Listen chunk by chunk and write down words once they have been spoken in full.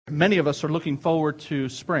Many of us are looking forward to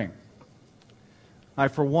spring. I,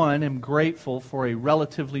 for one, am grateful for a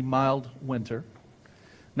relatively mild winter.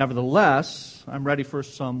 Nevertheless, I'm ready for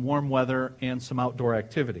some warm weather and some outdoor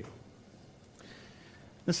activity.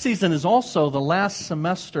 This season is also the last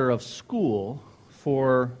semester of school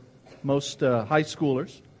for most high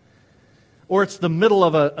schoolers, or it's the middle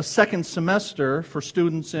of a second semester for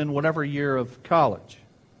students in whatever year of college.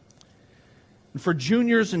 And for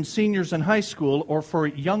juniors and seniors in high school, or for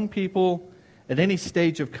young people at any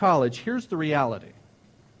stage of college, here's the reality.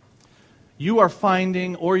 You are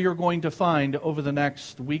finding, or you're going to find over the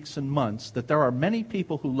next weeks and months, that there are many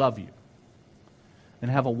people who love you and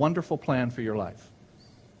have a wonderful plan for your life.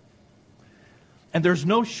 And there's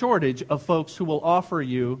no shortage of folks who will offer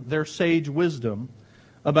you their sage wisdom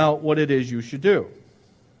about what it is you should do.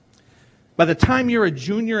 By the time you're a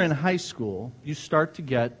junior in high school, you start to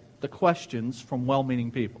get the questions from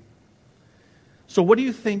well-meaning people. So what do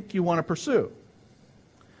you think you want to pursue?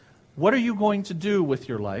 What are you going to do with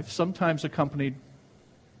your life, sometimes accompanied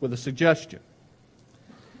with a suggestion?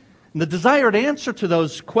 And the desired answer to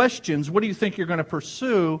those questions, what do you think you're going to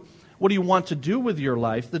pursue? What do you want to do with your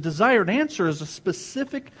life? The desired answer is a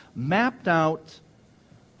specific, mapped-out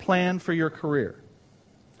plan for your career.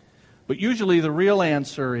 But usually the real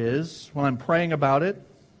answer is, well, I'm praying about it,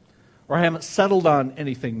 or I haven't settled on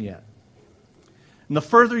anything yet. And the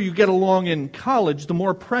further you get along in college, the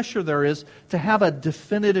more pressure there is to have a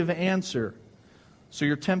definitive answer. So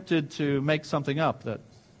you're tempted to make something up that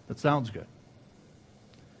sounds good.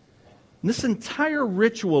 And this entire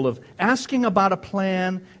ritual of asking about a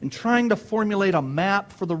plan and trying to formulate a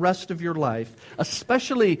map for the rest of your life,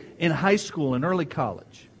 especially in high school and early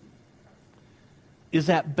college, is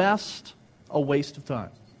at best a waste of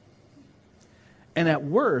time. And at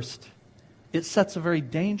worst, it sets a very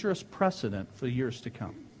dangerous precedent for years to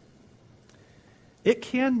come. It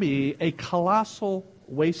can be a colossal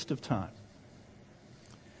waste of time.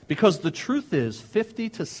 Because the truth is, 50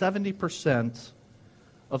 to 70%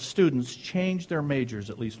 of students change their majors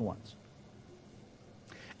at least once.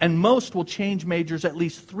 And most will change majors at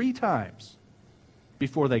least 3 times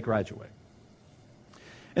before they graduate.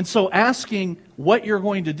 And so asking what you're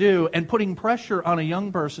going to do and putting pressure on a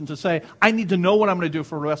young person to say, I need to know what I'm going to do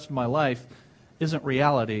for the rest of my life, isn't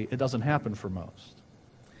reality. It doesn't happen for most.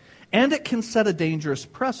 And it can set a dangerous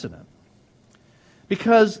precedent.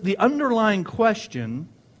 Because the underlying question,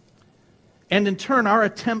 and in turn our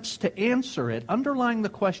attempts to answer it, underlying the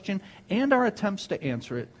question and our attempts to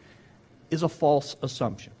answer it, is a false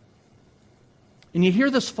assumption. And you hear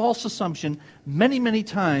this false assumption many, many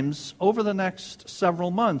times over the next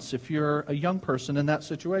several months if you're a young person in that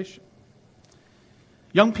situation.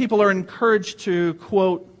 Young people are encouraged to,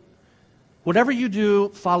 quote, whatever you do,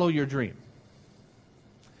 follow your dream.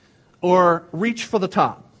 Or reach for the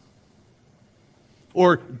top.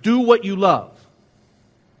 Or do what you love.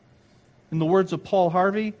 In the words of Paul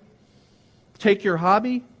Harvey, take your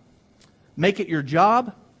hobby, make it your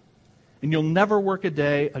job, and you'll never work a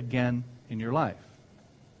day again in your life.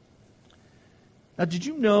 Now, did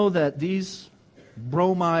you know that these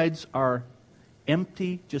bromides are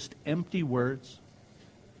empty, just empty words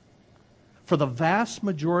for the vast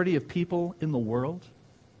majority of people in the world?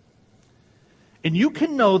 And you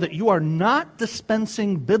can know that you are not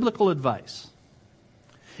dispensing biblical advice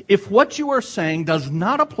if what you are saying does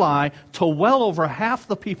not apply to well over half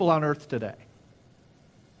the people on earth today,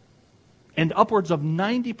 and upwards of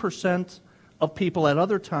 90% of people at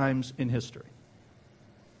other times in history.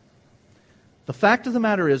 The fact of the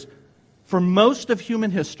matter is, for most of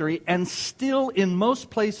human history, and still in most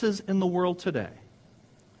places in the world today,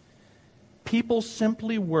 people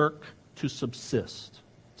simply work to subsist,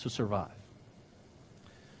 to survive.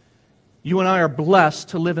 You and I are blessed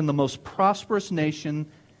to live in the most prosperous nation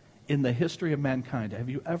in the history of mankind. Have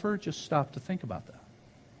you ever just stopped to think about that?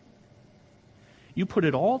 You put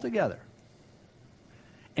it all together,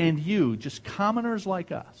 and you, just commoners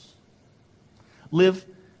like us, live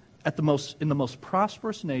in the most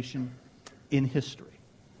prosperous nation in history.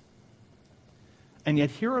 And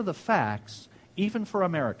yet here are the facts, even for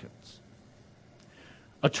Americans.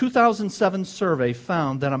 A 2007 survey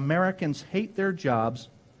found that Americans hate their jobs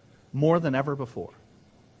more than ever before,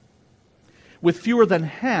 with fewer than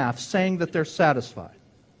half saying that they're satisfied.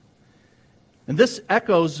 And this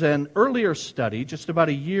echoes an earlier study, just about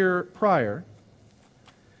a year prior,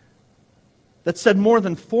 that said more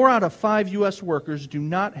than 4 out of 5 U.S. workers do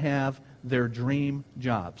not have their dream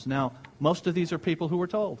jobs. Now, most of these are people who were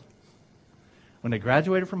told when they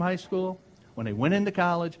graduated from high school, when they went into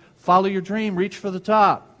college, follow your dream, reach for the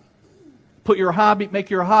top. Make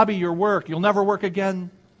your hobby your work. You'll never work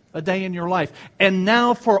again a day in your life. And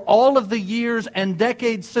now for all of the years and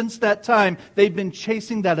decades since that time, they've been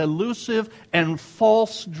chasing that elusive and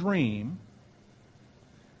false dream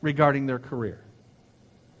regarding their career.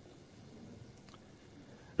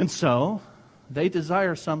 And so, they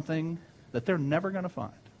desire something that they're never going to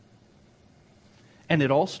find. And it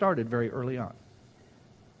all started very early on.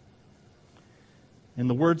 In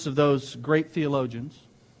the words of those great theologians,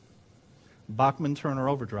 Bachman Turner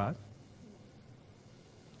Overdrive,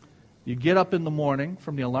 you get up in the morning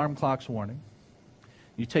from the alarm clock's warning,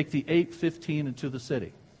 you take the 8:15 into the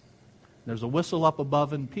city. There's a whistle up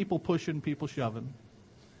above and people pushing, people shoving,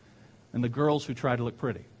 and the girls who try to look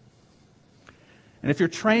pretty. And if your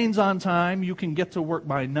train's on time, you can get to work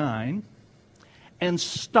by 9 and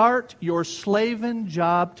start your slaving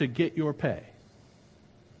job to get your pay.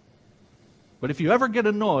 But if you ever get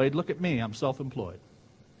annoyed, look at me, I'm self-employed.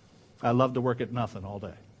 I love to work at nothing all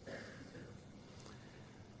day.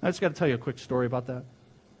 I just got to tell you a quick story about that.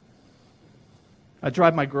 I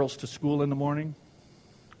drive my girls to school in the morning,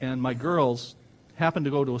 and my girls happen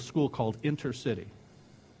to go to a school called Intercity.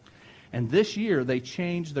 And this year, they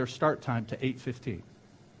changed their start time to 8:15.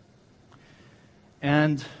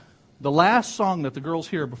 And the last song that the girls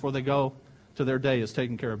hear before they go to their day is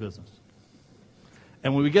Taking Care of Business.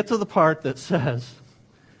 And when we get to the part that says,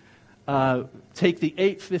 take the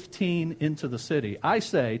 8:15 into the city, I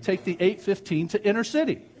say, take the 8:15 to inner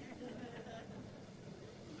city.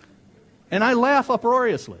 And I laugh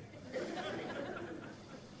uproariously.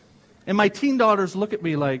 And my teen daughters look at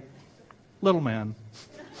me like, little man,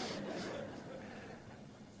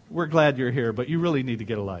 we're glad you're here, but you really need to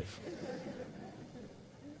get a life.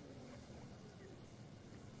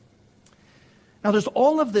 Now, there's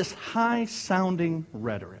all of this high-sounding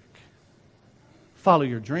rhetoric. Follow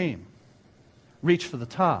your dream. Reach for the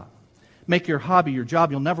top. Make your hobby your job.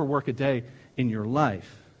 You'll never work a day in your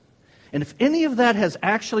life. And if any of that has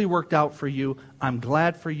actually worked out for you, I'm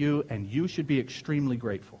glad for you, and you should be extremely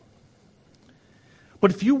grateful.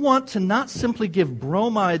 But if you want to not simply give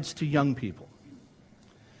bromides to young people,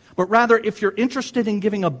 but rather if you're interested in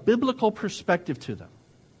giving a biblical perspective to them,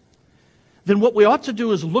 then what we ought to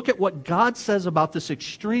do is look at what God says about this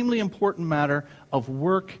extremely important matter of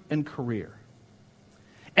work and career.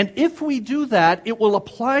 And if we do that, it will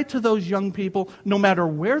apply to those young people no matter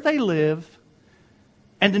where they live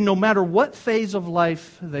and no matter what phase of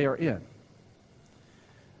life they are in.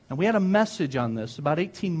 And we had a message on this about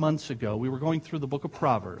 18 months ago. We were going through the book of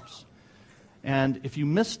Proverbs. And if you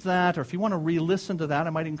missed that, or if you want to re-listen to that, I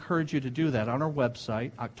might encourage you to do that on our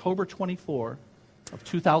website, October 24 of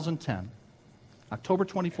 2010. October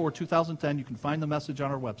 24, 2010, you can find the message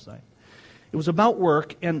on our website. It was about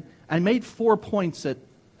work, and I made 4 points at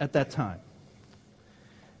that time.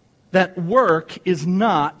 That work is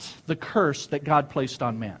not the curse that God placed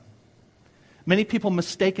on man. Many people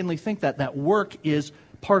mistakenly think that work is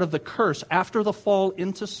part of the curse. After the fall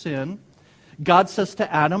into sin, God says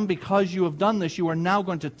to Adam, because you have done this, you are now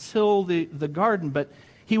going to till the garden. But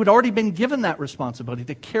he had already been given that responsibility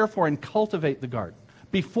to care for and cultivate the garden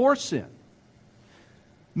before sin.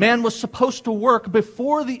 Man was supposed to work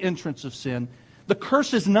before the entrance of sin. The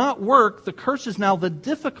curse is not work. The curse is now the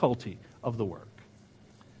difficulty of the work.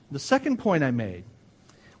 The second point I made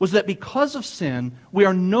was that because of sin, we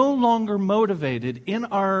are no longer motivated in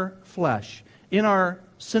our flesh, in our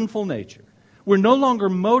sinful nature. We're no longer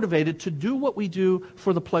motivated to do what we do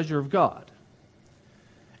for the pleasure of God.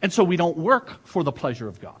 And so we don't work for the pleasure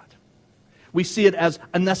of God. We see it as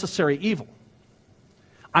a necessary evil.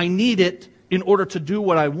 I need it in order to do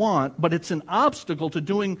what I want, but it's an obstacle to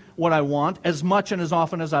doing what I want as much and as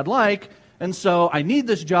often as I'd like, and so I need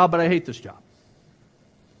this job, but I hate this job.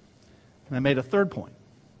 And I made a third point.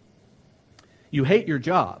 You hate your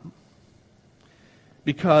job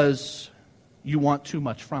because you want too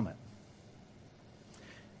much from it.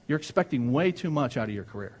 You're expecting way too much out of your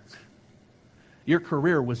career. Your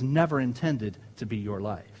career was never intended to be your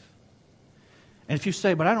life. And if you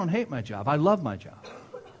say, but I don't hate my job, I love my job.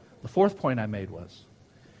 The fourth point I made was,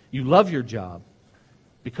 you love your job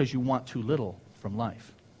because you want too little from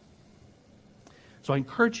life. So I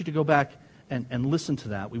encourage you to go back and listen to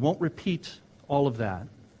that. We won't repeat all of that.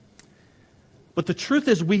 But the truth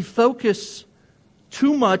is, we focus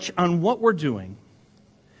too much on what we're doing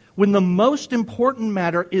when the most important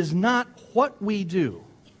matter is not what we do.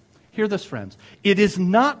 Hear this, friends. It is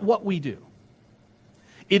not what we do.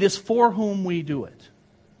 It is for whom we do it.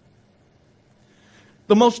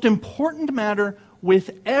 The most important matter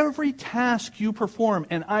with every task you perform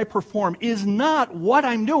and I perform is not what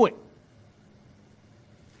I'm doing.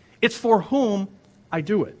 It's for whom I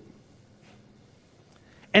do it.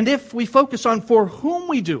 And if we focus on for whom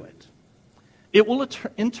we do it, it will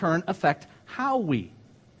in turn affect how we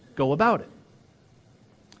go about it.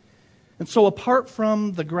 And so apart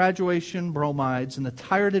from the graduation bromides and the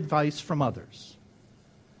tired advice from others,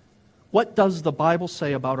 what does the Bible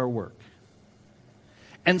say about our work?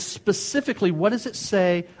 And specifically, what does it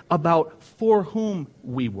say about for whom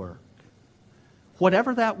we work?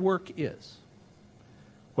 Whatever that work is,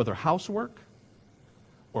 whether housework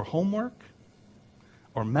or homework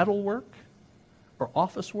or metal work or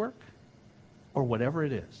office work or whatever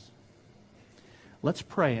it is. Let's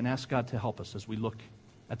pray and ask God to help us as we look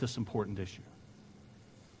at this important issue.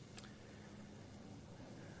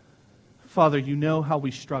 Father, you know how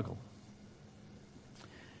we struggle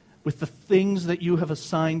with the things that you have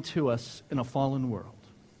assigned to us in a fallen world.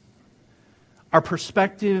 Our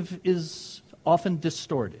perspective is often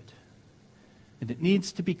distorted, and it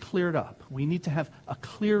needs to be cleared up. We need to have a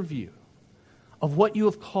clear view of what you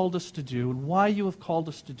have called us to do and why you have called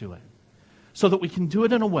us to do it, so that we can do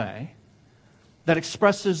it in a way that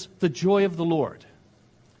expresses the joy of the Lord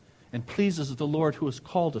and pleases the Lord who has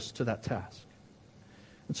called us to that task.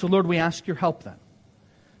 And so, Lord, we ask your help then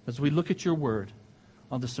as we look at your word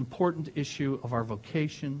on this important issue of our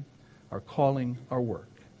vocation, our calling, our work.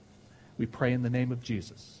 We pray in the name of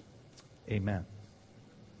Jesus. Amen.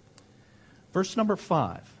 Verse number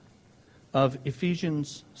 5 of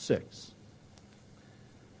Ephesians 6.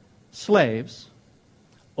 Slaves,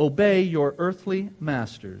 obey your earthly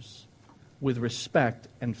masters with respect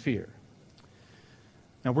and fear.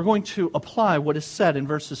 Now we're going to apply what is said in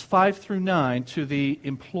verses 5 through 9 to the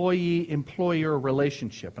employee-employer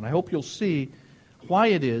relationship. And I hope you'll see why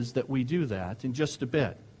it is that we do that in just a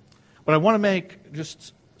bit. But I want to make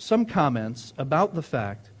just some comments about the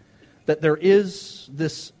fact that there is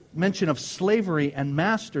this mention of slavery and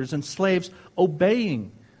masters and slaves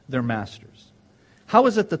obeying their masters. How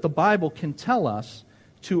is it that the Bible can tell us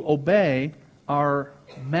to obey our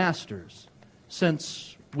masters,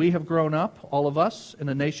 since we have grown up, all of us, in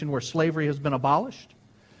a nation where slavery has been abolished,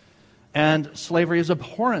 and slavery is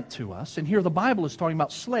abhorrent to us, and here the Bible is talking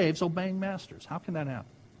about slaves obeying masters? How can that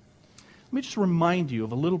happen? Let me just remind you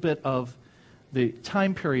of a little bit of the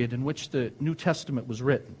time period in which the New Testament was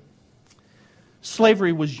written.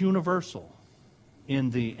 Slavery was universal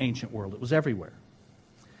in the ancient world. It was everywhere.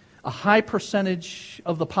 A high percentage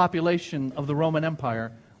of the population of the Roman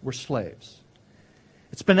Empire were slaves.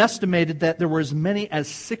 It's been estimated that there were as many as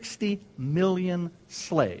 60 million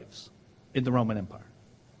slaves in the Roman Empire.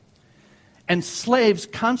 And slaves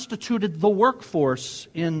constituted the workforce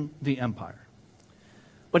in the empire.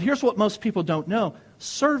 But here's what most people don't know.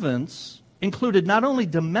 Servants included not only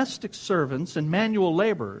domestic servants and manual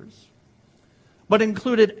laborers, but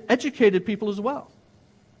included educated people as well,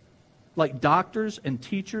 like doctors and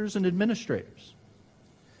teachers and administrators.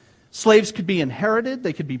 Slaves could be inherited,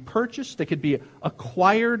 they could be purchased, they could be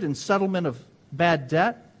acquired in settlement of bad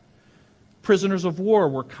debt. Prisoners of war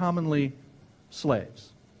were commonly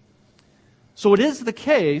slaves. So it is the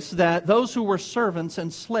case that those who were servants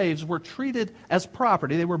and slaves were treated as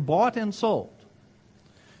property. They were bought and sold.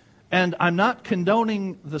 And I'm not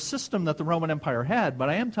condoning the system that the Roman Empire had, but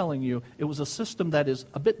I am telling you it was a system that is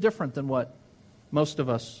a bit different than what most of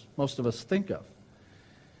us think of.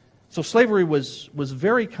 So slavery was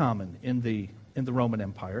very common in the Roman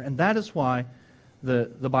Empire, and that is why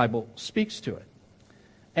the Bible speaks to it.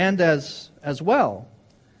 And as well,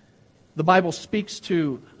 the Bible speaks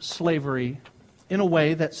to slavery in a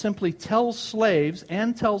way that simply tells slaves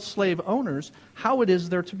and tells slave owners how it is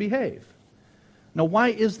they're to behave. Now, why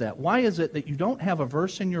is that? Why is it that you don't have a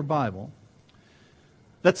verse in your Bible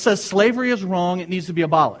that says slavery is wrong, it needs to be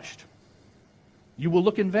abolished? You will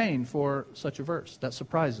look in vain for such a verse. That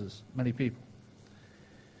surprises many people.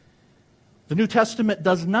 The New Testament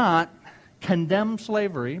does not condemn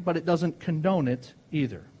slavery, but it doesn't condone it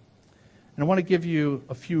either. And I want to give you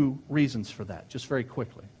a few reasons for that, just very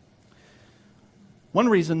quickly. One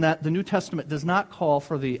reason that the New Testament does not call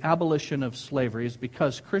for the abolition of slavery is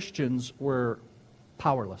because Christians were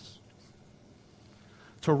powerless.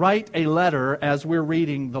 To write a letter, as we're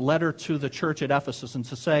reading the letter to the church at Ephesus, and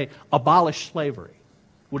to say, abolish slavery,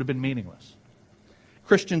 would have been meaningless.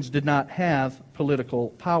 Christians did not have political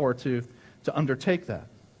power to undertake that.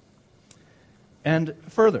 And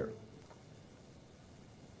further,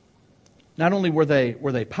 not only were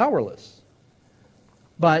they powerless,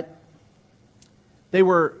 but they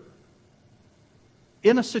were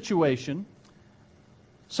in a situation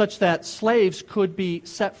such that slaves could be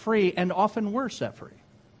set free, and often were set free.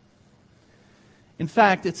 In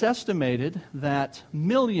fact, it's estimated that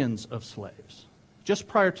millions of slaves, just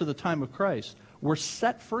prior to the time of Christ, were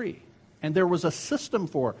set free And there was a system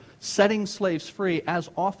for setting slaves free, as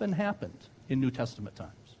often happened in New Testament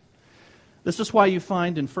times. This is why you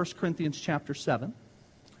find in 1 Corinthians chapter 7,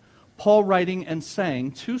 Paul writing and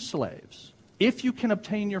saying to slaves, if you can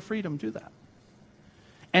obtain your freedom, do that.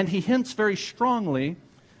 And he hints very strongly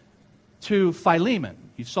to Philemon.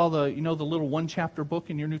 You saw the little one-chapter book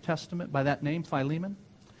in your New Testament by that name, Philemon?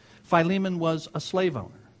 Philemon was a slave owner.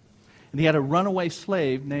 And he had a runaway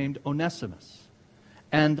slave named Onesimus.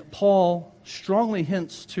 And Paul strongly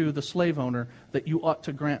hints to the slave owner that you ought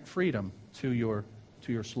to grant freedom to your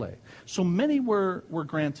slave. So many were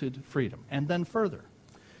granted freedom. And then further,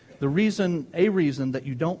 a reason that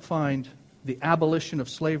you don't find the abolition of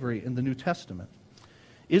slavery in the New Testament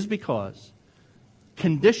is because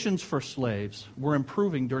conditions for slaves were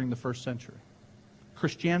improving during the first century.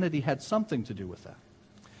 Christianity had something to do with that.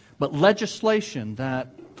 But legislation that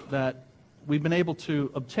we've been able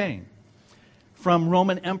to obtain from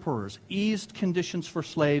Roman emperors eased conditions for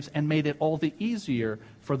slaves and made it all the easier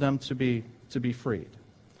for them to be freed.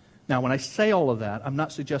 Now, when I say all of that, I'm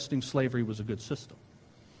not suggesting slavery was a good system.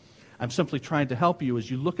 I'm simply trying to help you as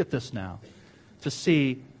you look at this now to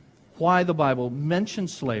see why the Bible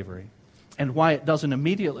mentions slavery and why it doesn't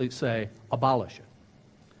immediately say abolish it.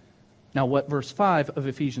 Now, what verse 5 of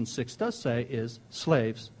Ephesians 6 does say is,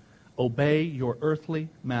 slaves, obey your earthly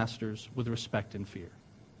masters with respect and fear.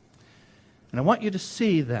 And I want you to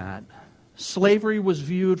see that slavery was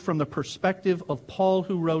viewed from the perspective of Paul,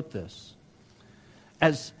 who wrote this,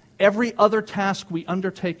 as every other task we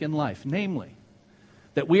undertake in life, namely,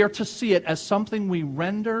 that we are to see it as something we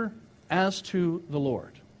render as to the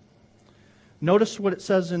Lord. Notice what it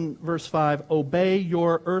says in verse 5, obey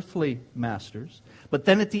your earthly masters. But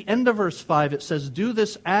then at the end of verse 5 it says, do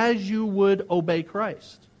this as you would obey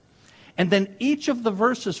Christ. And then each of the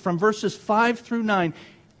verses from verses 5 through 9,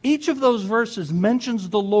 each of those verses mentions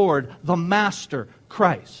the Lord, the Master,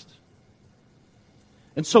 Christ.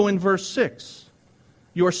 And so in verse 6,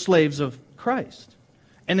 you're slaves of Christ.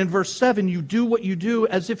 And in verse 7, you do what you do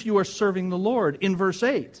as if you are serving the Lord. In verse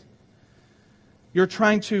 8, you're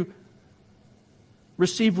trying to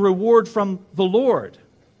receive reward from the Lord.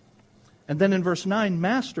 And then in verse 9,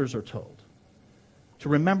 masters are told to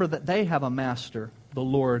remember that they have a master, the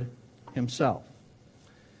Lord Himself.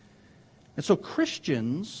 And so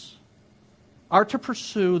Christians are to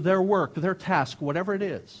pursue their work, their task, whatever it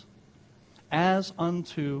is, as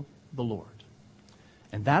unto the Lord.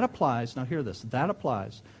 And that applies, now hear this, that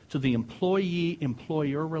applies to the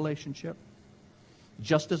employee-employer relationship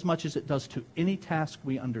just as much as it does to any task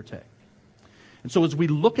we undertake. And so as we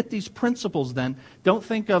look at these principles then, don't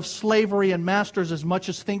think of slavery and masters as much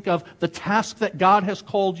as think of the task that God has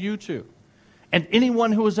called you to. And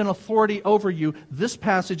anyone who is in authority over you, this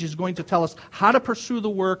passage is going to tell us how to pursue the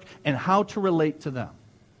work and how to relate to them.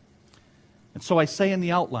 And so I say in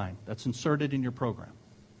the outline that's inserted in your program,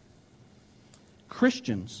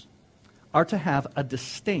 Christians are to have a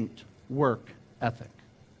distinct work ethic.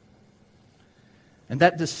 And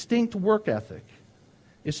that distinct work ethic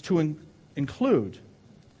is to include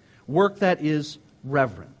work that is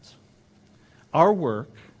reverent. Our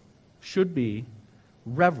work should be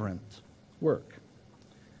reverent work.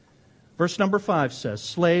 Verse number 5 says,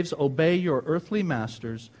 slaves, obey your earthly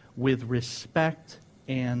masters with respect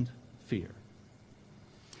and fear.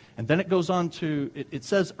 And then it goes on to, it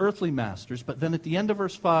says earthly masters, but then at the end of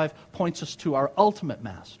verse 5 points us to our ultimate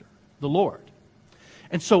master, the Lord.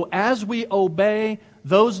 And so as we obey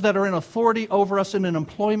those that are in authority over us in an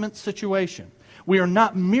employment situation, we are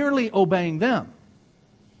not merely obeying them,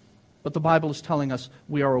 but the Bible is telling us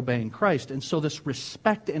we are obeying Christ. And so this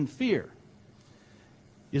respect and fear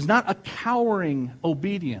is not a cowering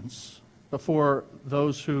obedience before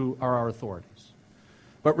those who are our authorities,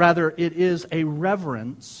 but rather it is a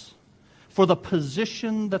reverence for the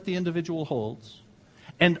position that the individual holds,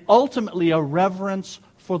 and ultimately a reverence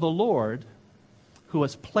for the Lord who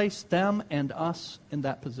has placed them and us in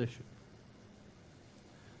that position.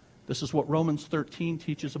 This is what Romans 13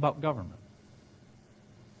 teaches about government,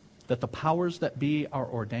 that the powers that be are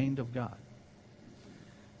ordained of God.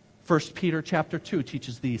 1 Peter chapter 2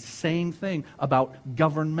 teaches the same thing about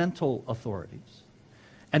governmental authorities.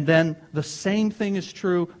 And then the same thing is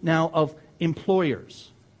true now of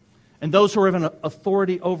employers and those who are in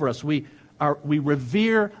authority over us. We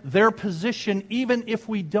revere their position even if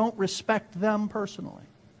we don't respect them personally,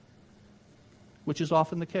 which is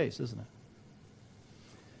often the case, isn't it?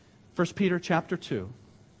 1 Peter chapter 2,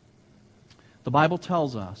 the Bible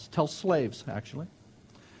tells slaves actually,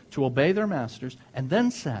 to obey their masters, and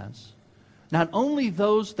then says, not only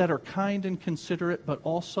those that are kind and considerate, but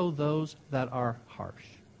also those that are harsh.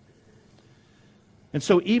 And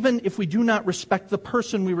so even if we do not respect the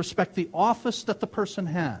person, we respect the office that the person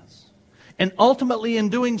has. And ultimately in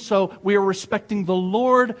doing so, we are respecting the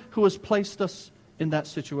Lord who has placed us in that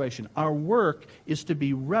situation. Our work is to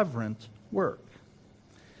be reverent work.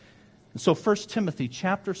 And so 1 Timothy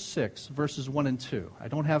chapter 6, verses 1 and 2. I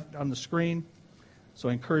don't have it on the screen, so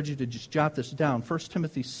I encourage you to just jot this down. 1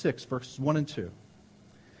 Timothy 6, verses 1 and 2.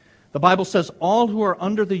 The Bible says, all who are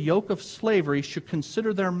under the yoke of slavery should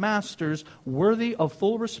consider their masters worthy of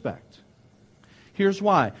full respect. Here's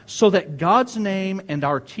why. So that God's name and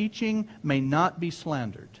our teaching may not be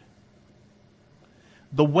slandered.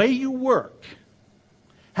 The way you work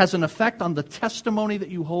has an effect on the testimony that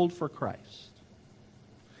you hold for Christ.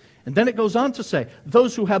 And then it goes on to say,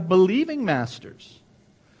 those who have believing masters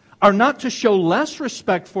are not to show less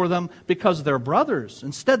respect for them because they're brothers.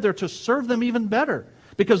 Instead, they're to serve them even better,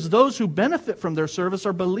 because those who benefit from their service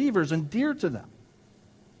are believers and dear to them.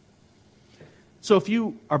 So if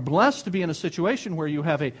you are blessed to be in a situation where you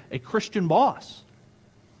have a Christian boss,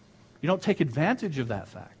 you don't take advantage of that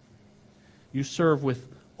fact. You serve with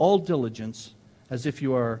all diligence as if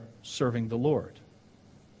you are serving the Lord.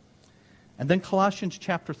 And then Colossians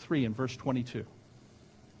chapter 3 and verse 22.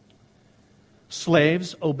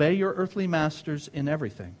 Slaves, obey your earthly masters in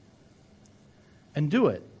everything. And do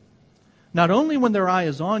it, not only when their eye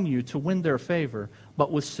is on you to win their favor,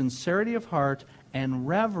 but with sincerity of heart and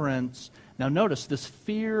reverence. Now notice this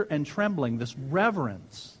fear and trembling, this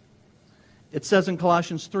reverence. It says in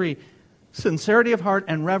Colossians 3, sincerity of heart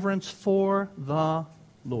and reverence for the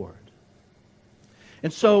Lord.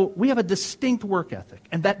 And so we have a distinct work ethic,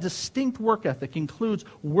 and that distinct work ethic includes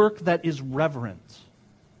work that is reverent.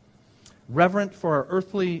 Reverent for our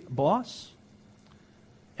earthly boss,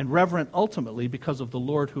 and reverent ultimately because of the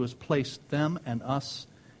Lord who has placed them and us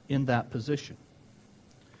in that position.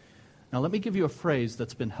 Now let me give you a phrase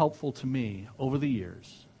that's been helpful to me over the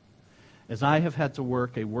years as I have had to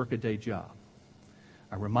work a work-a-day job.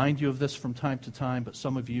 I remind you of this from time to time, but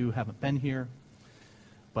some of you haven't been here.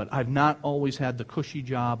 But I've not always had the cushy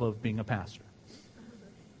job of being a pastor.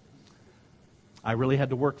 I really had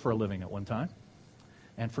to work for a living at one time.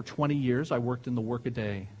 And for 20 years, I worked in the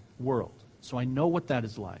work-a-day world. So I know what that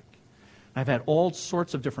is like. I've had all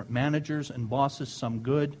sorts of different managers and bosses, some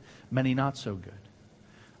good, many not so good.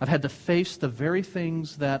 I've had to face the very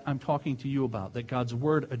things that I'm talking to you about, that God's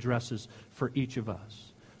Word addresses for each of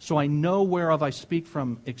us. So I know whereof I speak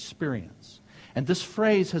from experience. And this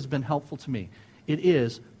phrase has been helpful to me. It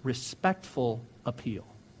is respectful appeal.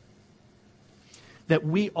 That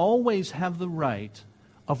we always have the right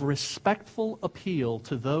of respectful appeal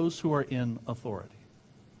to those who are in authority.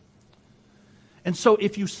 And so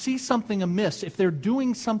if you see something amiss, if they're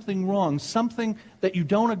doing something wrong, something that you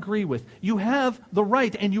don't agree with, you have the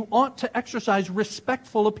right and you ought to exercise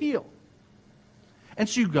respectful appeal. And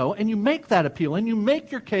so you go and you make that appeal and you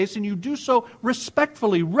make your case and you do so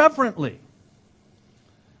respectfully, reverently.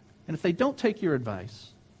 And if they don't take your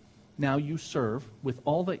advice, now you serve with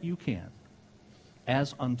all that you can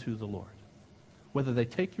as unto the Lord, whether they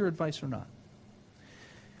take your advice or not.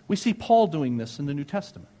 We see Paul doing this in the New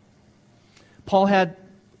Testament. Paul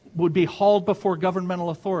would be hauled before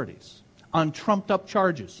governmental authorities on trumped-up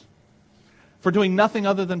charges for doing nothing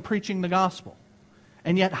other than preaching the gospel.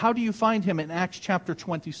 And yet, how do you find him in Acts chapter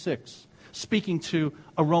 26, speaking to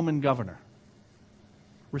a Roman governor?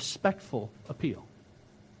 Respectful appeal.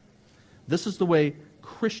 This is the way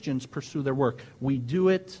Christians pursue their work. We do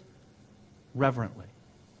it reverently.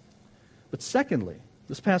 But secondly,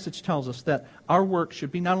 this passage tells us that our work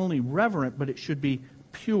should be not only reverent, but it should be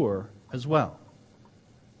pure as well.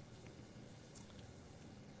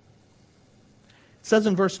 It says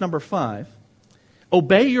in verse number 5,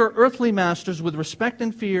 obey your earthly masters with respect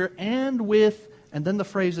and fear and with, and then the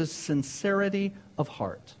phrase is sincerity of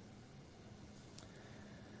heart.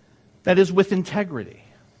 That is, with integrity,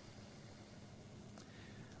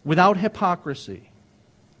 without hypocrisy,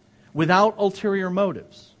 without ulterior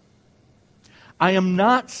motives. I am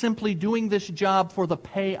not simply doing this job for the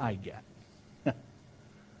pay I get.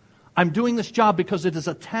 I'm doing this job because it is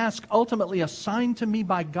a task ultimately assigned to me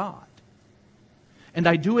by God. And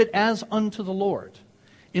I do it as unto the Lord,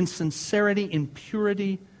 in sincerity, in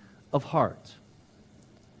purity of heart.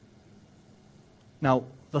 Now,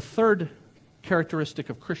 the third characteristic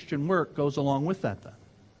of Christian work goes along with that then.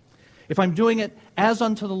 If I'm doing it as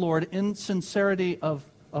unto the Lord, in sincerity of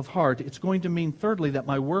heart, it's going to mean, thirdly, that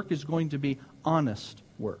my work is going to be honest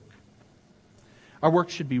work. Our work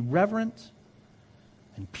should be reverent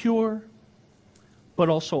and pure, but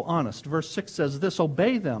also honest. Verse 6 says this,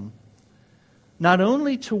 obey them, not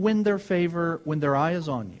only to win their favor when their eye is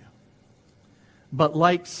on you, but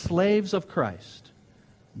like slaves of Christ,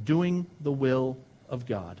 doing the will of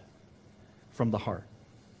God from the heart.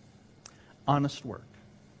 Honest work.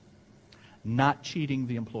 Not cheating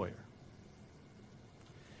the employer.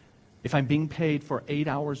 If I'm being paid for 8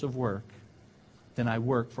 hours of work, then I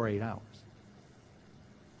work for 8 hours.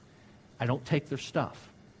 I don't take their stuff.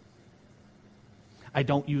 I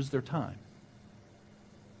don't use their time.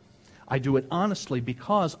 I do it honestly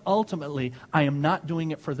because ultimately I am not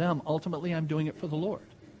doing it for them. Ultimately I'm doing it for the Lord.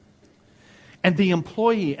 And the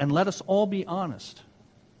employee, and let us all be honest,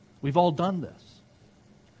 we've all done this,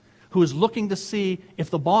 who is looking to see if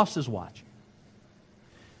the boss is watching.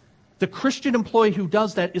 The Christian employee who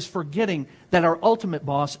does that is forgetting that our ultimate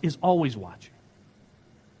boss is always watching.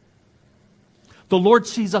 The Lord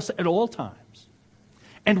sees us at all times.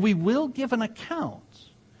 And we will give an account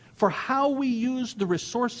for how we use the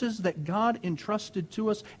resources that God entrusted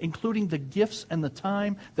to us, including the gifts and the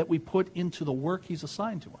time that we put into the work He's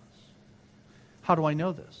assigned to us. How do I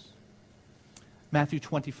know this? Matthew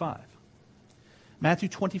 25. Matthew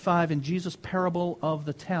 25 in Jesus' parable of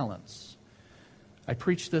the talents. I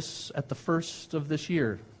preached this at the first of this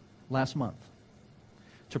year, last month,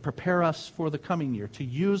 to prepare us for the coming year, to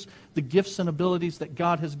use the gifts and abilities that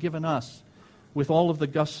God has given us with all of the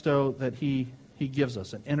gusto that He gives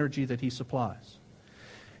us and energy that He supplies.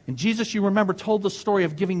 And Jesus, you remember, told the story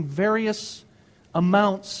of giving various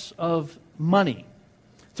amounts of money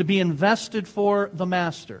to be invested for the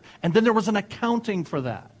master. And then there was an accounting for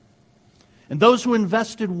that. And those who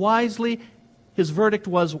invested wisely, His verdict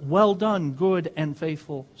was, "Well done, good and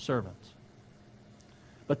faithful servant."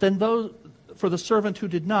 But then for the servant who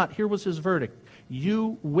did not, here was His verdict: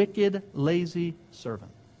 "You wicked, lazy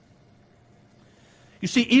servant." You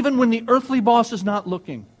see, even when the earthly boss is not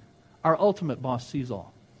looking, our ultimate boss sees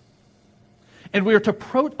all. And we are to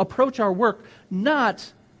approach our work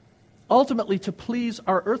not ultimately to please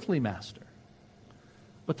our earthly master,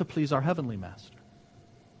 but to please our heavenly master.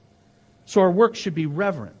 So our work should be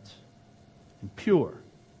reverent and pure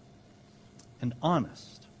and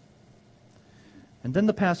honest. And then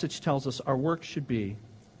the passage tells us our work should be,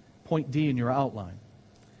 point D in your outline,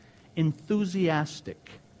 enthusiastic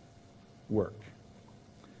work.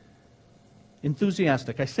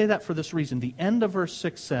 Enthusiastic. I say that for this reason. The end of verse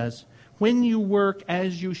 6 says, "When you work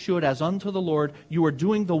as you should, as unto the Lord, you are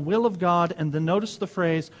doing the will of God," and then notice the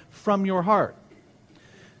phrase, "from your heart."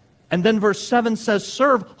 And then verse 7 says,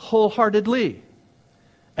 "Serve wholeheartedly,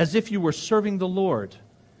 as if you were serving the Lord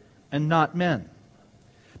and not men.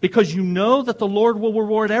 Because you know that the Lord will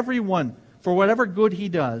reward everyone for whatever good he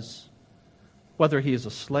does, whether he is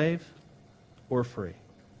a slave or free."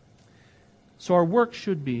 So our work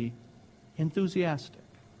should be enthusiastic.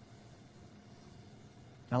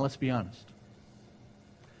 Now let's be honest.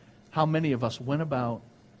 How many of us went about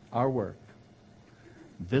our work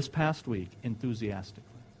this past week enthusiastically?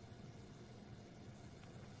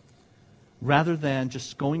 Rather than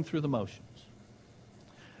just going through the motions.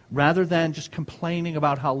 Rather than just complaining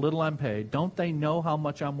about how little I'm paid. Don't they know how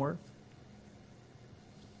much I'm worth?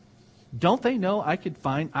 Don't they know I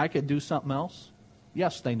could do something else?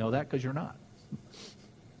 Yes, they know that because you're not.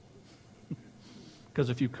 Because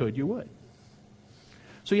if you could, you would.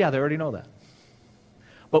 So yeah, they already know that.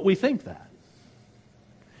 But we think that.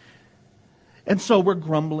 And so we're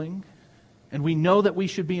grumbling, and we know that we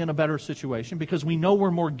should be in a better situation because we know we're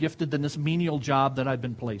more gifted than this menial job that I've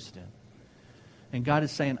been placed in. And God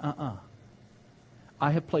is saying,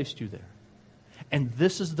 I have placed you there. And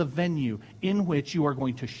this is the venue in which you are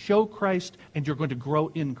going to show Christ and you're going to grow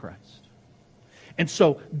in Christ. And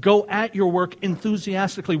so go at your work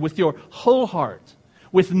enthusiastically with your whole heart,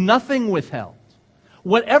 with nothing withheld.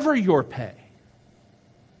 Whatever your pay,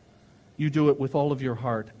 you do it with all of your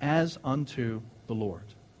heart as unto the Lord.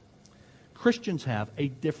 Christians have a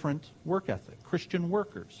different work ethic. Christian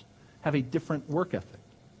workers have a different work ethic.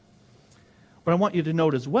 But I want you to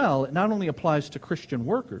note as well, it not only applies to Christian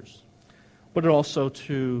workers, but it also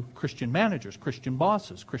to Christian managers, Christian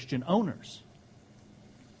bosses, Christian owners.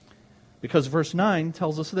 Because verse 9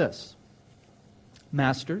 tells us this: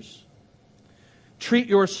 "Masters, treat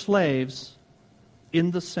your slaves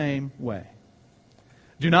in the same way.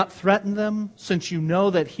 Do not threaten them, since you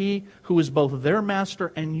know that He who is both their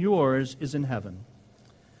master and yours is in heaven,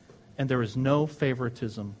 and there is no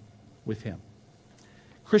favoritism with Him."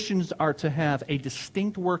 Christians are to have a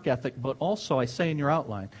distinct work ethic, but also, I say in your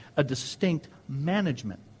outline, a distinct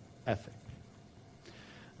management ethic.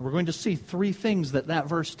 We're going to see three things that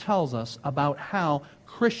verse tells us about how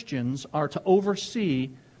Christians are to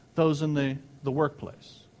oversee those in the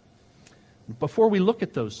workplace. Before we look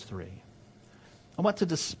at those three, I want to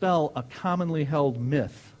dispel a commonly held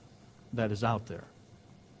myth that is out there.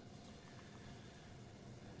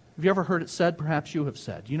 Have you ever heard it said, perhaps you have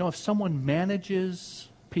said, if someone manages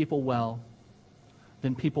people well,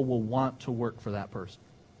 then people will want to work for that person.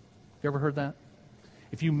 Have you ever heard that?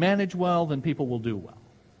 If you manage well, then people will do well.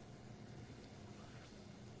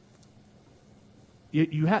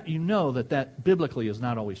 You know that biblically is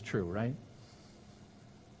not always true, right?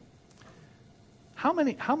 How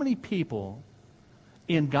many people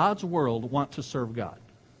in God's world want to serve God?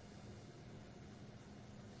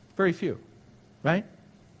 Very few, right?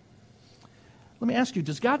 Let me ask you,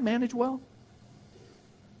 does God manage well?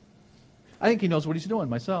 I think He knows what He's doing,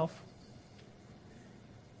 myself.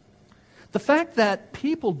 The fact that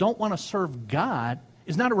people don't want to serve God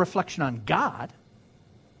is not a reflection on God.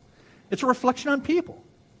 It's a reflection on people.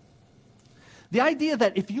 The idea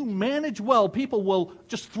that if you manage well, people will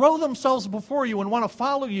just throw themselves before you and want to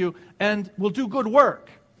follow you and will do good work.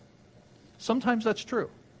 Sometimes that's true.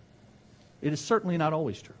 It is certainly not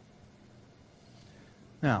always true.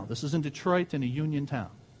 Now, this is in Detroit, in a union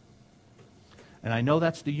town. And I know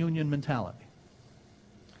that's the union mentality.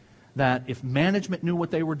 That if management knew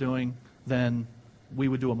what they were doing, then we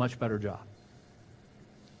would do a much better job.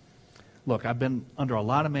 Look, I've been under a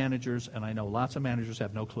lot of managers, and I know lots of managers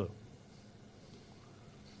have no clue.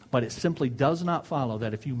 But it simply does not follow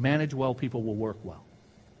that if you manage well, people will work well.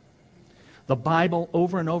 The Bible,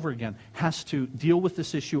 over and over again, has to deal with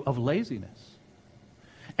this issue of laziness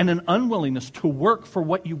and an unwillingness to work for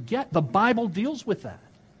what you get. The Bible deals with that.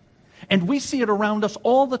 And we see it around us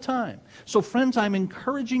all the time. So friends, I'm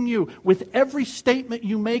encouraging you, with every statement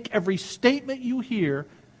you make, every statement you hear,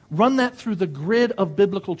 run that through the grid of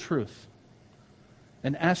biblical truth.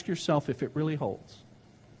 And ask yourself if it really holds.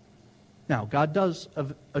 Now, God does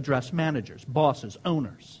address managers, bosses,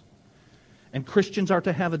 owners. And Christians are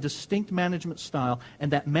to have a distinct management style.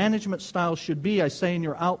 And that management style should be, I say in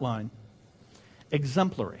your outline,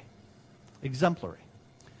 exemplary. Exemplary.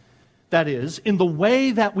 That is, in the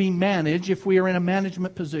way that we manage, if we are in a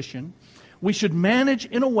management position, we should manage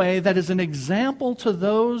in a way that is an example to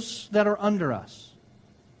those that are under us,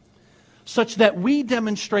 such that we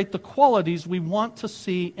demonstrate the qualities we want to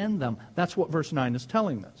see in them. That's what verse 9 is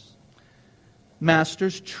telling us.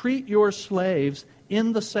 Masters, treat your slaves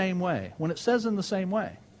in the same way. When it says in the same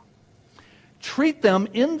way, treat them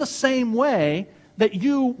in the same way that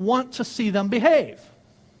you want to see them behave.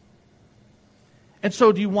 And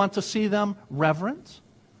so do you want to see them reverent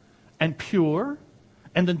and pure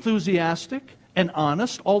and enthusiastic and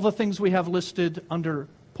honest? All the things we have listed under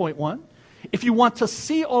point 1. If you want to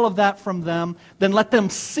see all of that from them, then let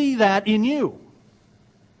them see that in you.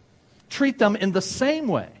 Treat them in the same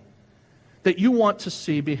way that you want to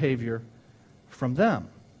see behavior from them.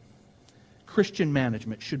 Christian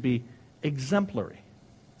management should be exemplary.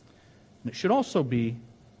 And it should also be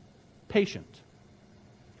patient.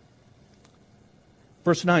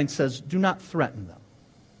 Verse 9 says, do not threaten them,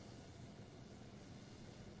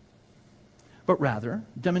 but rather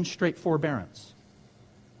demonstrate forbearance,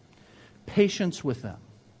 patience with them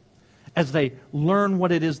as they learn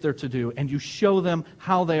what it is they're to do, and you show them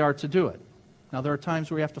how they are to do it. Now, there are times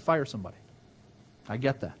where you have to fire somebody. I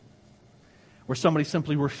get that. Where somebody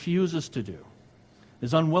simply refuses to do,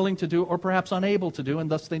 is unwilling to do, or perhaps unable to do, and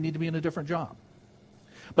thus they need to be in a different job.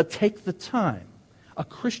 But take the time. A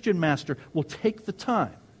Christian master will take the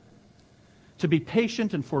time to be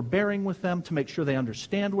patient and forbearing with them, to make sure they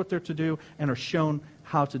understand what they're to do and are shown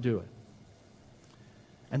how to do it.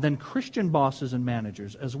 And then Christian bosses and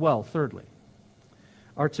managers as well, thirdly,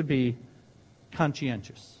 are to be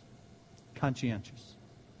conscientious. Conscientious.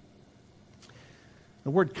 The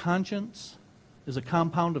word conscience is a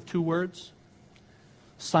compound of two words.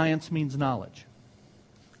 Science means knowledge.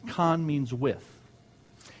 Con means with.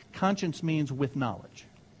 Conscience means with knowledge.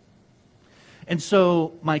 And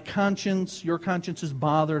so my conscience, your conscience is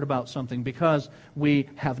bothered about something because we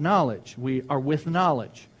have knowledge. We are with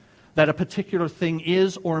knowledge that a particular thing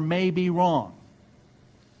is or may be wrong.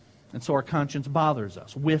 And so our conscience bothers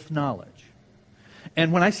us with knowledge.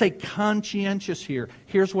 And when I say conscientious here,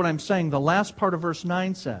 here's what I'm saying. The last part of verse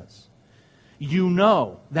 9 says, you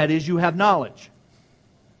know, that is, you have knowledge.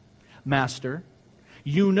 Master,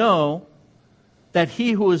 you know that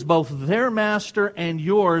He who is both their master and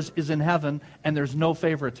yours is in heaven, and there's no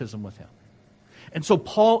favoritism with Him. And so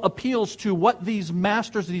Paul appeals to what these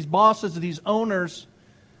masters, these bosses, these owners,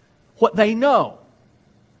 what they know.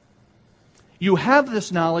 You have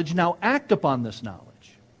this knowledge, now act upon this knowledge.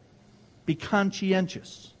 Be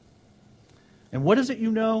conscientious. And what is it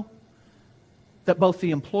you know? That both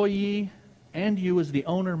the employee and you as the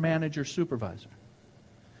owner, manager, supervisor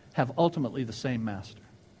have ultimately the same master.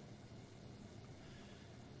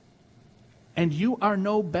 And you are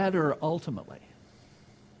no better ultimately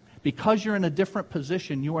Because you're in a different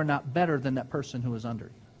position, you are not better than that person who is under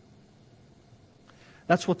you.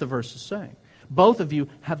 That's what the verse is saying. Both of you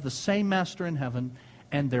have the same master in heaven,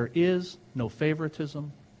 and there is no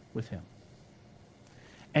favoritism with him.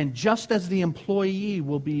 And just as the employee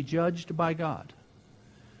will be judged by God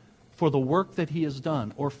for the work that he has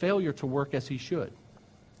done, or failure to work as he should,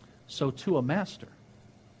 so too a master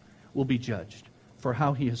will be judged for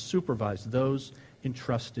how he has supervised those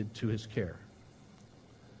entrusted to his care.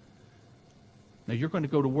 Now you're going to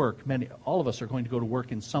go to work, all of us are going to go to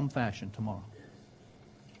work in some fashion tomorrow.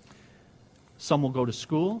 Some will go to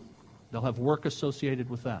school, they'll have work associated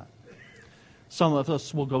with that. Some of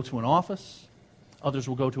us will go to an office, others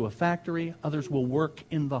will go to a factory, others will work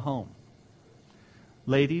in the home.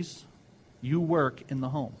 Ladies, you work in the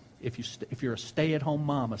home. If you're a stay-at-home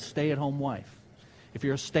mom, a stay-at-home wife, if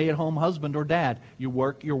you're a stay-at-home husband or dad, your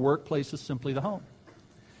workplace is simply the home.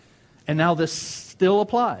 And now this still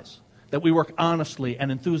applies, that we work honestly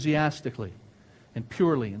and enthusiastically and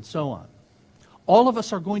purely and so on. All of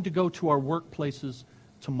us are going to go to our workplaces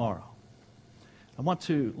tomorrow. I want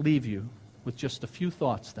to leave you with just a few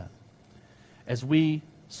thoughts then, as we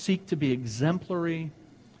seek to be exemplary,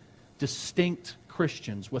 distinct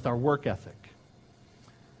Christians with our work ethic,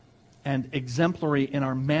 and exemplary in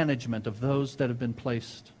our management of those that have been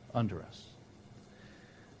placed under us.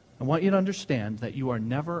 I want you to understand that you are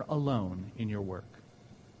never alone in your work.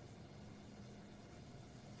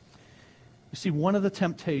 You see, one of the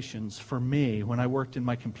temptations for me when I worked in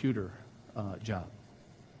my computer job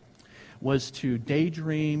was to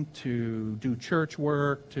daydream, to do church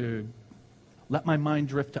work, to let my mind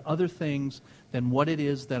drift to other things than what it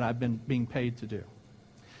is that I've been being paid to do.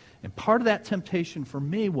 And part of that temptation for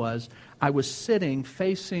me was I was sitting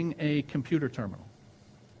facing a computer terminal.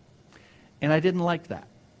 And I didn't like that.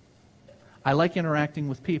 I like interacting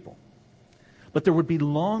with people. But there would be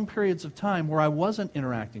long periods of time where I wasn't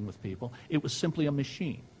interacting with people. It was simply a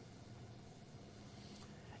machine.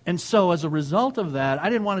 And so as a result of that, I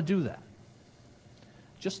didn't want to do that.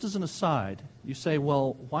 Just as an aside, you say,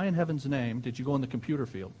 well, why in heaven's name did you go in the computer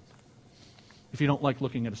field if you don't like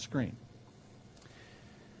looking at a screen?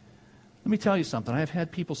 Let me tell you something. I've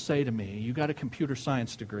had people say to me, you got a computer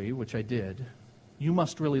science degree, which I did. You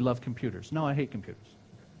must really love computers. No, I hate computers.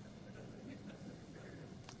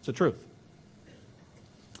 It's the truth.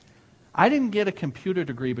 I didn't get a computer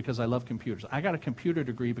degree because I love computers. I got a computer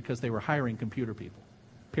degree because they were hiring computer people,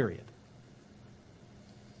 period.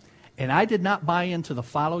 And I did not buy into the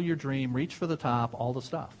follow your dream, reach for the top, all the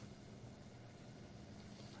stuff.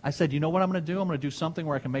 I said, you know what I'm going to do? I'm going to do something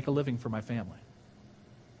where I can make a living for my family.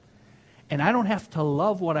 And I don't have to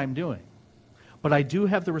love what I'm doing, but I do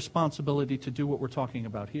have the responsibility to do what we're talking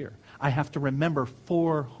about here. I have to remember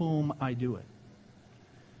for whom I do it,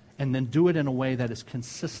 and then do it in a way that is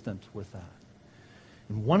consistent with that.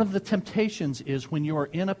 And one of the temptations is when you are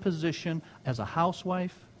in a position as a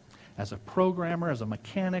housewife, as a programmer, as a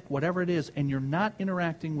mechanic, whatever it is, and you're not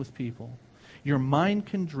interacting with people, your mind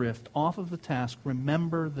can drift off of the task.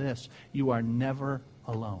 Remember this, you are never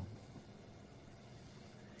alone.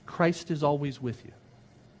 Christ is always with you.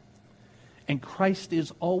 And Christ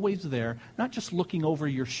is always there, not just looking over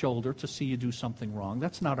your shoulder to see you do something wrong.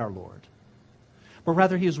 That's not our Lord. But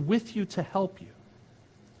rather, He is with you to help you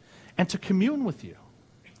and to commune with you.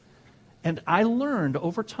 And I learned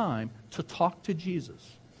over time to talk to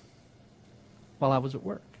Jesus while I was at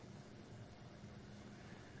work.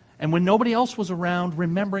 And when nobody else was around,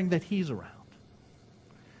 remembering that He's around.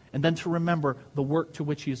 And then to remember the work to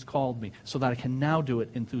which He has called me so that I can now do it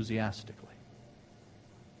enthusiastically.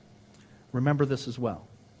 Remember this as well,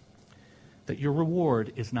 that your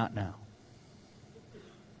reward is not now.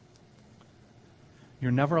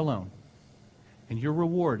 You're never alone. And your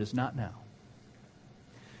reward is not now.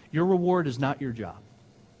 Your reward is not your job.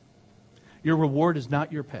 Your reward is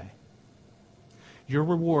not your pay. Your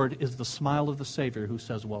reward is the smile of the Savior who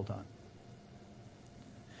says, well done.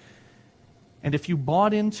 And if you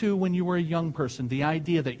bought into, when you were a young person, the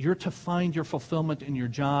idea that you're to find your fulfillment in your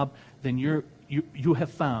job, then you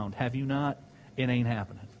have found, have you not? It ain't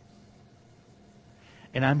happening.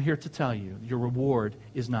 And I'm here to tell you, your reward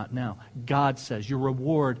is not now. God says your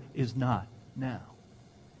reward is not now.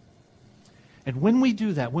 And when we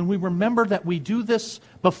do that, when we remember that we do this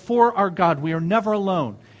before our God, we are never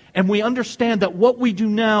alone. And we understand that what we do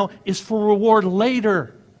now is for reward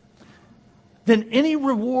later. Then any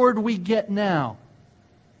reward we get now,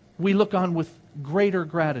 we look on with greater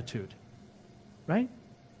gratitude. Right?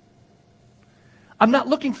 I'm not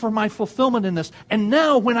looking for my fulfillment in this. And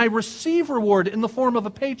now when I receive reward in the form of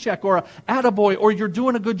a paycheck or a attaboy or you're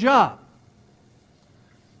doing a good job,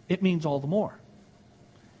 it means all the more.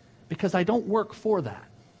 because I don't work for that.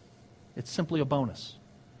 It's simply a bonus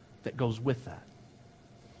that goes with that.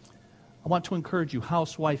 I want to encourage you,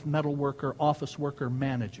 housewife, metal worker, office worker,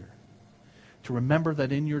 manager, to remember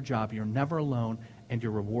that in your job you're never alone and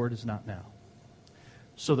your reward is not now.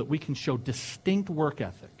 So that we can show distinct work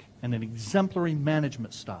ethic and an exemplary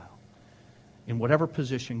management style in whatever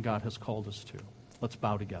position God has called us to. Let's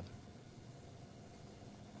bow together.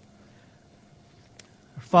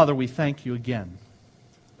 Father, we thank you again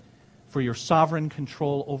for your sovereign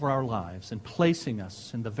control over our lives and placing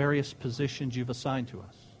us in the various positions you've assigned to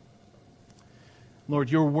us.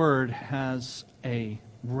 Lord, your word has a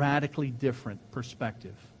radically different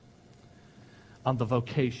perspective on the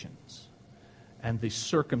vocations and the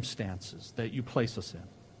circumstances that you place us in.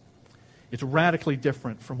 It's radically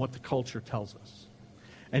different from what the culture tells us.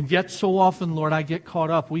 And yet so often, Lord,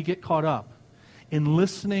 we get caught up in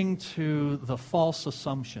listening to the false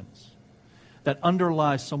assumptions that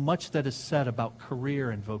underlie so much that is said about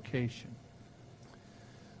career and vocation.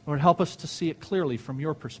 Lord, help us to see it clearly from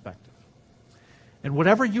your perspective. And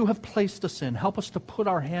whatever you have placed us in, help us to put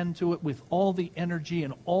our hand to it with all the energy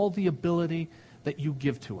and all the ability that you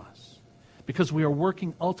give to us, because we are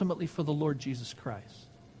working ultimately for the Lord Jesus Christ.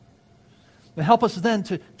 And help us then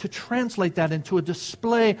to translate that into a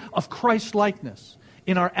display of Christ-likeness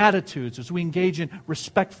in our attitudes as we engage in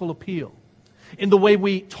respectful appeal, in the way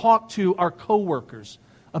we talk to our co-workers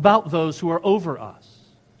about those who are over us,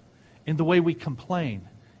 in the way we complain.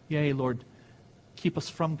 Yea, Lord, keep us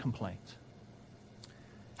from complaint.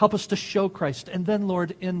 Help us to show Christ. And then,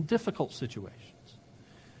 Lord, in difficult situations,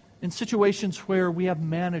 in situations where we have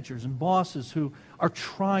managers and bosses who are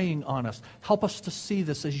trying on us, help us to see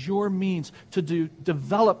this as your means to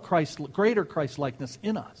develop greater Christ-likeness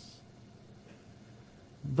in us.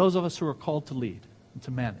 Those of us who are called to lead and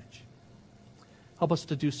to manage, help us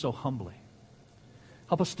to do so humbly.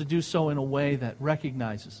 Help us to do so in a way that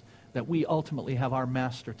recognizes that we ultimately have our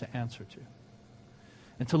master to answer to.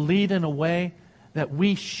 And to lead in a way that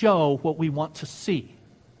we show what we want to see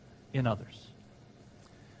in others.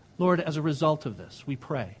 Lord, as a result of this, we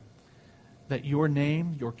pray that your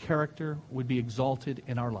name, your character would be exalted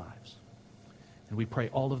in our lives. And we pray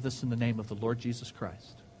all of this in the name of the Lord Jesus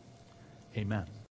Christ. Amen.